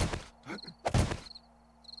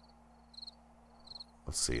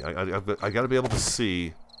 Let's see. I got to be able to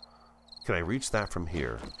see. Can I reach that from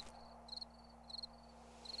here?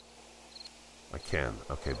 I can.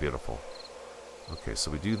 Okay, beautiful. Okay, so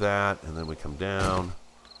we do that, and then we come down,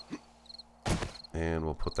 and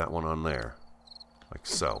we'll put that one on there, like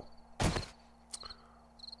so.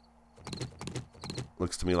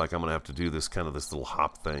 Looks to me like I'm going to have to do this kind of this little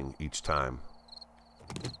hop thing each time.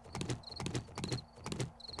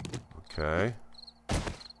 Okay.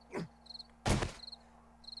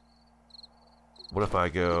 What if I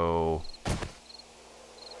go...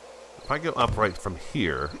 If I go up right from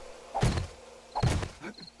here...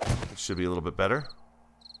 It should be a little bit better.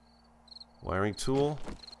 Wiring tool.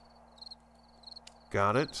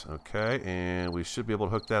 Got it. Okay, and we should be able to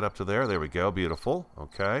hook that up to there. There we go. Beautiful.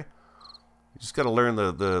 Okay. You just got to learn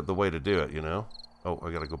the way to do it, you know. Oh, I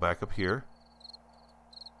got to go back up here.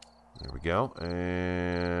 There we go.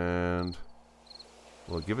 And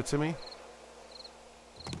will it give it to me?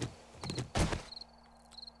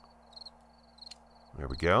 There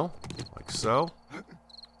we go. Like so.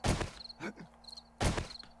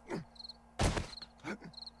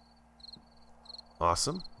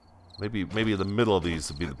 Awesome. Maybe the middle of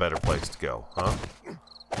these would be the better place to go, huh?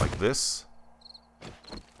 Like this. I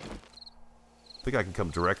think I can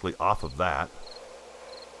come directly off of that.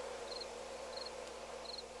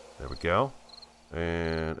 There we go.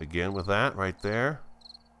 And again with that right there.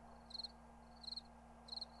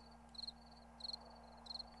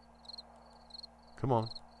 Come on.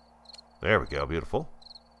 There we go. Beautiful.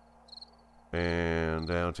 And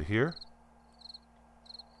down to here.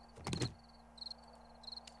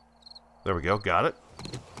 There we go. Got it.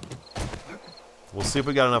 We'll see if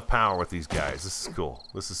we got enough power with these guys. This is cool.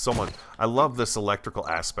 This is so much. I love this electrical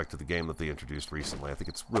aspect of the game that they introduced recently. I think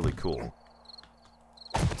it's really cool.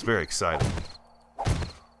 It's very exciting.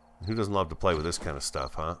 Who doesn't love to play with this kind of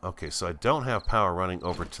stuff, huh? Okay, so I don't have power running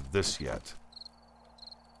over to this yet.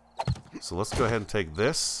 So let's go ahead and take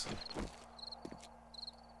this.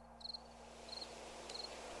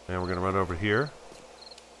 And we're going to run over here.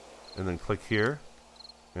 And then click here.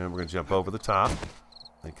 And we're going to jump over the top.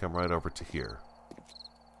 And come right over to here.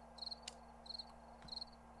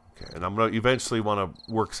 Okay, and I'm going to eventually want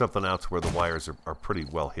to work something out to where the wires are pretty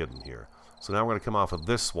well hidden here. So now we're going to come off of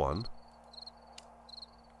this one.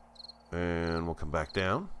 And we'll come back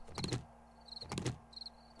down.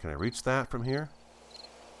 Can I reach that from here?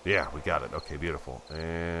 Yeah, we got it. Okay, beautiful.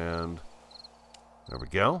 And there we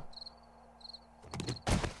go.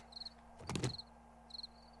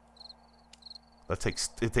 That takes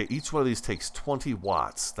each one of these takes 20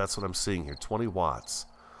 watts. That's what I'm seeing here, 20 watts.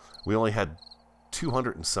 We only had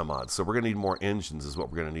 200 and some odd, so we're going to need more engines is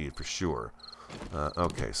what we're going to need for sure.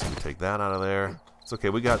 Okay, so we take that out of there. It's okay,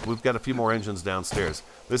 we've got a few more engines downstairs.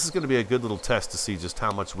 This is going to be a good little test to see just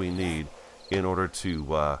how much we need in order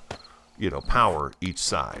to, you know, power each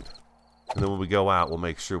side. And then when we go out, we'll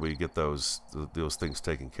make sure we get those things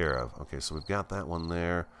taken care of. Okay, so we've got that one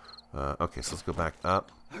there. Okay, so let's go back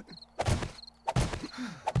up.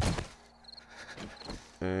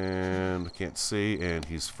 And I can't see, and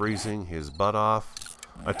he's freezing his butt off.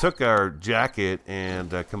 I took our jacket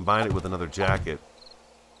and combined it with another jacket.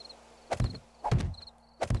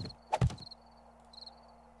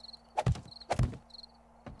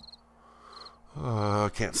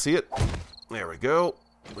 Can't see it. There we go.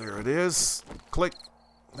 There it is. Click.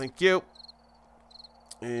 Thank you.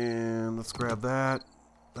 And let's grab that.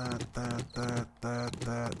 That,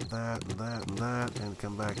 and that, and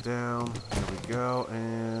come back down. There we go.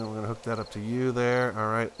 And we're going to hook that up to you there.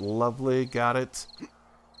 All right. Lovely. Got it.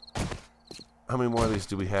 How many more of these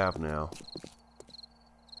do we have now?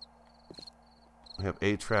 We have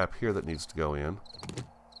a trap here that needs to go in. I'm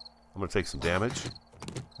going to take some damage.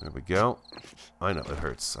 There we go. I know, it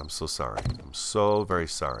hurts. I'm so sorry. I'm so very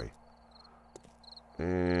sorry.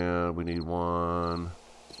 And we need one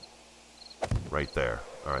right there.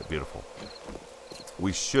 All right, beautiful.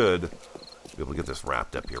 We should be able to get this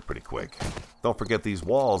wrapped up here pretty quick. Don't forget these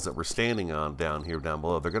walls that we're standing on down here, down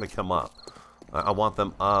below. They're going to come up. I want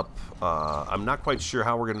them up. I'm not quite sure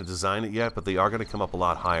how we're going to design it yet, but they are going to come up a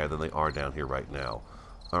lot higher than they are down here right now.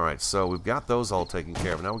 All right, so we've got those all taken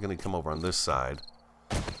care of. Now we're going to come over on this side.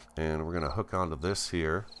 And we're going to hook onto this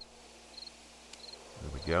here.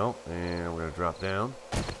 There we go. And we're going to drop down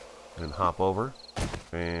and hop over.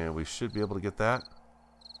 And we should be able to get that.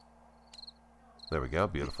 There we go.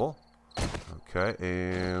 Beautiful. Okay.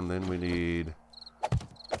 And then we need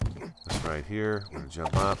this right here. We're going to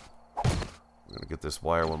jump up. We're going to get this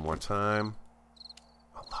wire one more time.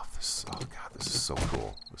 I love this. Oh, God. This is so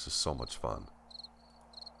cool. This is so much fun.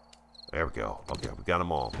 There we go. Okay. We got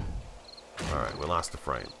them all. Alright, we lost a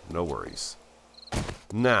frame. No worries.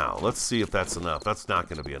 Now, let's see if that's enough. That's not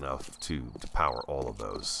going to be enough to power all of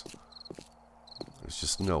those. There's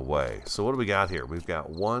just no way. So what do we got here? We've got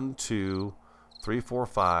 1, 2, 3, 4,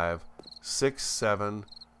 5, 6, 7,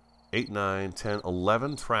 8, 9, 10,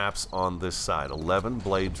 11 traps on this side. 11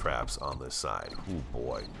 blade traps on this side.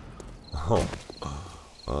 Oh,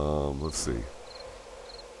 boy. Let's see.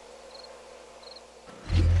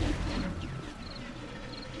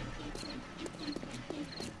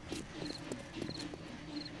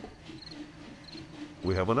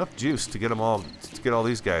 We have enough juice to get them all, to get all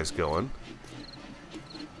these guys going.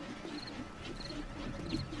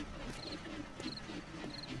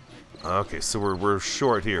 Okay, so we're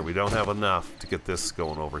short here. We don't have enough to get this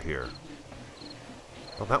going over here.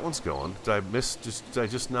 Well, that one's going. Did I miss? Did I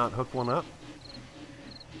just not hook one up?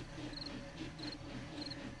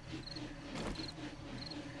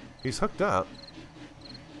 He's hooked up.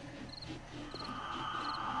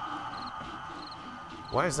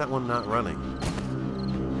 Why is that one not running?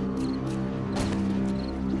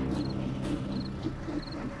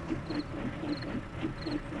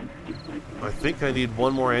 I think I need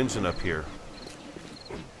one more engine up here.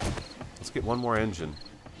 Let's get one more engine.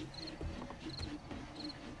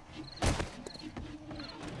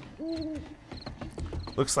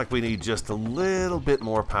 Looks like we need just a little bit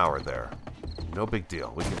more power there. No big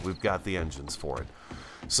deal. We've got the engines for it.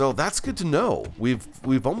 So that's good to know.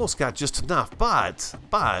 We've almost got just enough,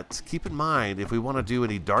 but keep in mind, if we want to do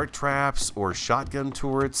any dart traps or shotgun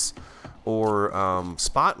turrets or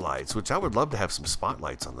spotlights, which I would love to have some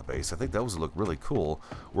spotlights on the base. I think those would look really cool.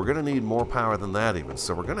 We're going to need more power than that even,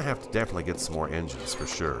 so we're going to have to definitely get some more engines for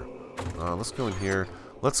sure. Let's go in here.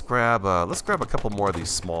 Let's grab a couple more of these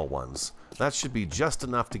small ones. That should be just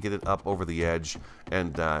enough to get it up over the edge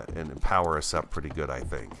and power us up pretty good, I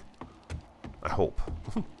think. I hope.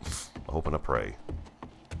 I hope and I pray.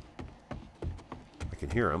 I can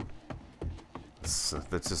hear them.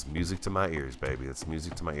 That's just music to my ears, baby. That's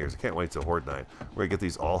music to my ears. I can't wait till Horde Night. We're going to get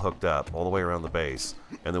these all hooked up all the way around the base.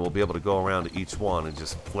 And then we'll be able to go around to each one and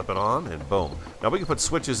just flip it on and boom. Now we can put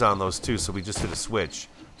switches on those too, so we just hit a switch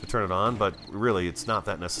to turn it on. But really, it's not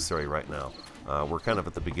that necessary right now. We're kind of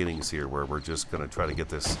at the beginnings here where we're just going to try to get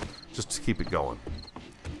this, just to keep it going.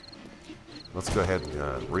 Let's go ahead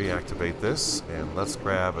and reactivate this. And let's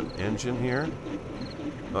grab an engine here.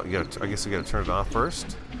 Oh, I guess we got to turn it off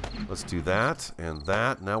first. Let's do that and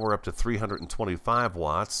that. Now we're up to 325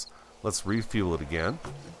 watts. Let's refuel it again.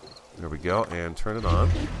 There we go, and turn it on.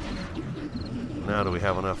 Now do we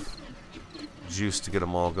have enough juice to get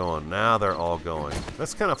them all going? Now they're all going.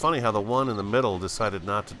 That's kind of funny how the one in the middle decided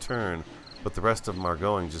not to turn, but the rest of them are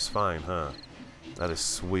going just fine, huh? That is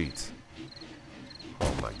sweet.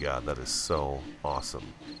 Oh my god, that is so awesome.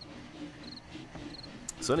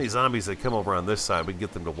 So any zombies that come over on this side, we can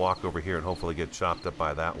get them to walk over here and hopefully get chopped up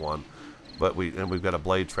by that one. But we've got a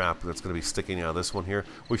blade trap that's going to be sticking out of this one here.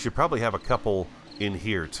 We should probably have a couple in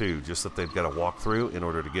here too, just that they've got to walk through in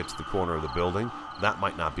order to get to the corner of the building. That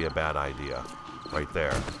might not be a bad idea, right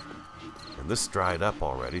there. And this dried up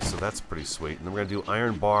already, so that's pretty sweet. And then we're going to do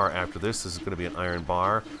iron bar after this. This is going to be an iron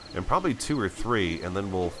bar, and probably 2 or 3, and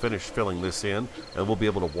then we'll finish filling this in, and we'll be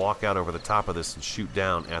able to walk out over the top of this and shoot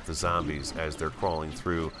down at the zombies as they're crawling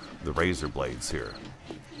through the razor blades here.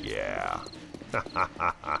 Yeah.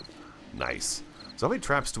 Nice. So how many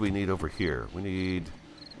traps do we need over here? We need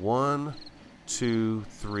 1, 2,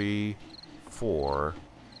 3, 4,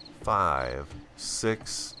 5,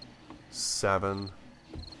 6, 7,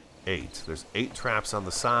 8. There's 8 traps on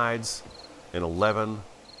the sides and 11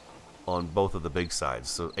 on both of the big sides.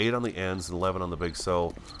 So 8 on the ends and 11 on the big.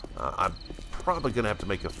 So I'm probably going to have to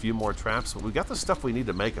make a few more traps, but we got the stuff we need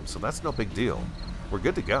to make them, so that's no big deal. We're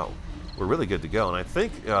good to go. We're really good to go. And I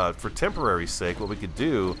think for temporary sake, what we could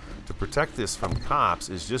do to protect this from cops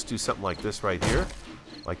is just do something like this right here,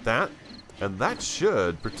 like that. And that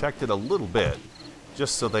should protect it a little bit,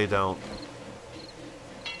 just so they don't...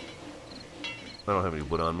 I don't have any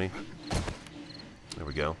wood on me. There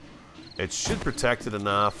we go. It should protect it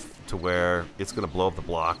enough to where it's going to blow up the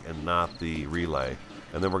block and not the relay.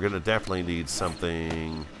 And then we're going to definitely need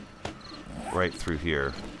something right through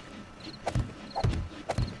here.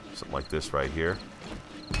 Something like this right here.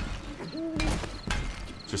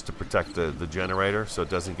 Just to protect the generator so it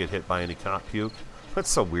doesn't get hit by any cop puke. That's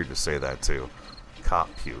so weird to say that too. Cop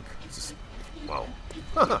puke. It's just, wow.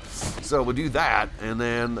 So we'll do that, and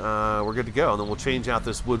then we're good to go. And then we'll change out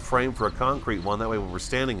this wood frame for a concrete one. That way when we're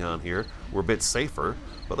standing on here, we're a bit safer.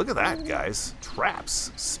 But look at that, guys.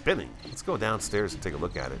 Traps spinning. Let's go downstairs and take a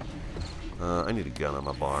look at it. I need a gun on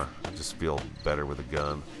my bar. I just feel better with a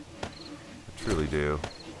gun. I truly do.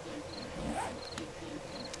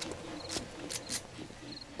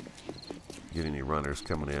 Get any runners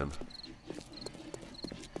coming in.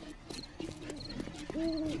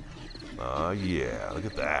 Yeah, look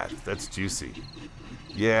at that. That's juicy.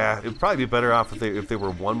 Yeah, it would probably be better off if they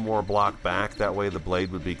were one more block back. That way the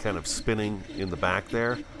blade would be kind of spinning in the back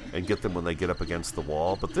there and get them when they get up against the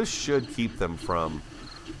wall. But this should keep them from...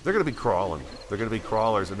 They're going to be crawling. They're going to be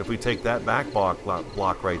crawlers. And if we take that back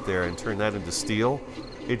block right there and turn that into steel,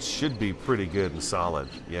 it should be pretty good and solid.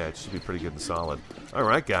 Yeah, it should be pretty good and solid. All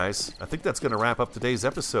right, guys. I think that's going to wrap up today's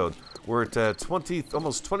episode. We're at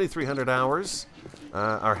almost 2,300 hours.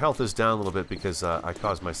 Our health is down a little bit because I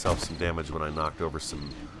caused myself some damage when I knocked over some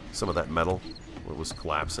of that metal. It was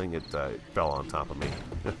collapsing. It fell on top of me.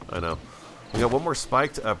 I know. We got one more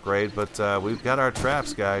spike to upgrade, but we've got our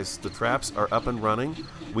traps, guys. The traps are up and running.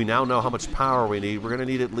 We now know how much power we need. We're going to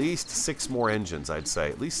need at least 6 more engines, I'd say.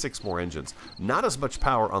 At least 6 more engines. Not as much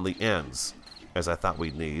power on the ends as I thought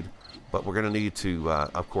we'd need, but we're going to need to,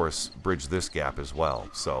 of course, bridge this gap as well.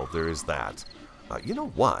 So there is that. You know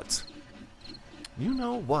what? You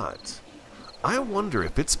know what? I wonder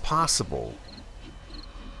if it's possible...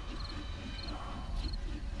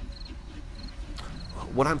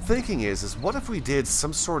 What I'm thinking is what if we did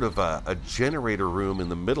some sort of a generator room in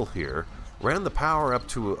the middle here, ran the power up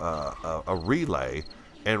to a relay,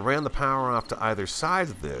 and ran the power off to either side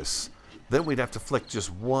of this, then we'd have to flick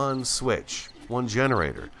just one switch, one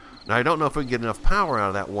generator. Now, I don't know if we can get enough power out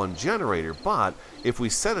of that one generator, but if we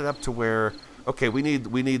set it up to where, okay, we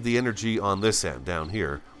need the energy on this end down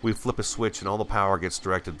here, we flip a switch and all the power gets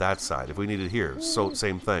directed that side. If we need it here, so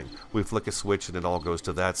same thing. We flick a switch and it all goes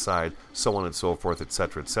to that side, so on and so forth,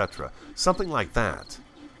 etc., etc. Something like that.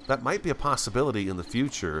 That might be a possibility in the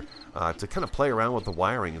future to kind of play around with the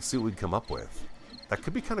wiring and see what we can come up with. That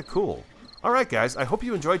could be kind of cool. Alright guys, I hope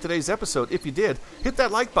you enjoyed today's episode. If you did, hit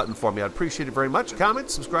that like button for me. I'd appreciate it very much. Comment,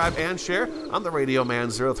 subscribe, and share. I'm the Radio Man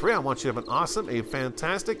 03. I want you to have an awesome, a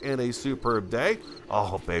fantastic, and a superb day.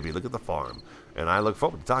 Oh baby, look at the farm. And I look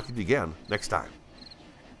forward to talking to you again next time.